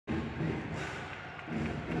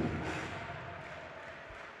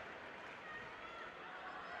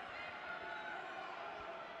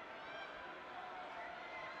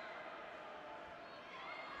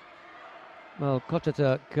Well,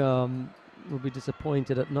 KOCATURK will be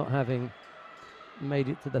disappointed at not having made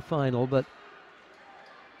it to the final, but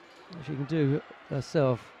she can do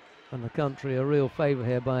herself and the country a real favour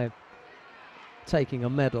here by taking a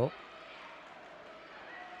medal.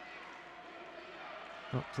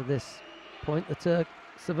 Up to this point, the Turks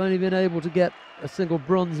have only been able to get a single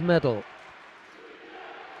bronze medal.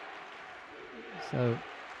 So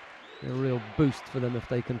a real boost for them if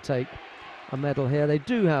they can take a medal here. They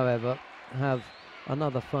do, however, have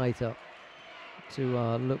another fighter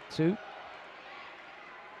to look to.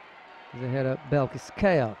 Zahera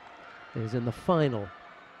Belkiskaya is in the final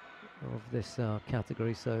of this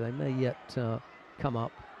category, so they may yet come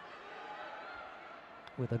up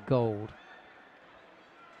with a gold.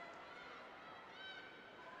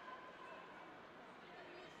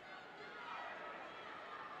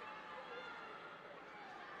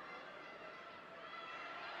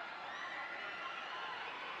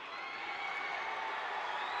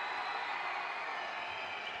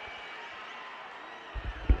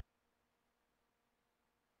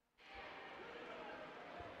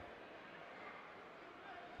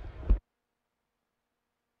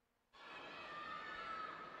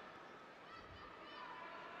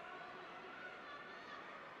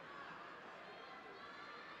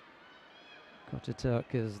 KOCATURK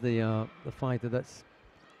is the fighter that's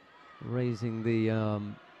raising the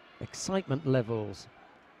excitement levels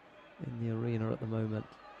in the arena at the moment.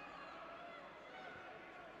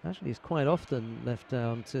 Actually, it's quite often left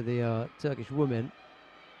down to the Turkish women.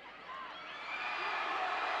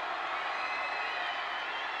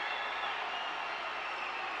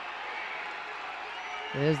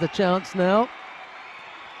 There's the chance now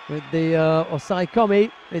with the Osaikomi.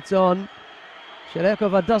 It's on.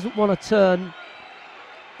 Shekerova doesn't want to turn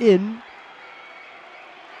in.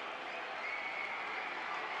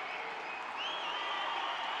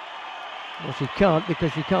 Well, she can't,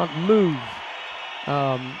 because she can't move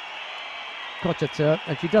KOCATURK,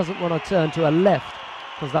 and she doesn't want to turn to her left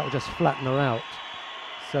because that will just flatten her out.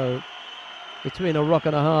 So between a rock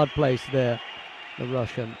and a hard place there, the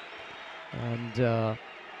Russian, and a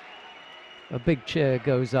big chair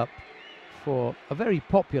goes up for a very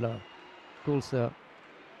popular Gulsah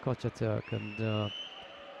KOCATURK, and a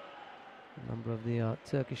number of the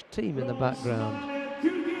Turkish team in the background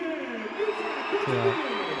to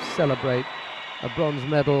celebrate a bronze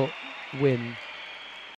medal win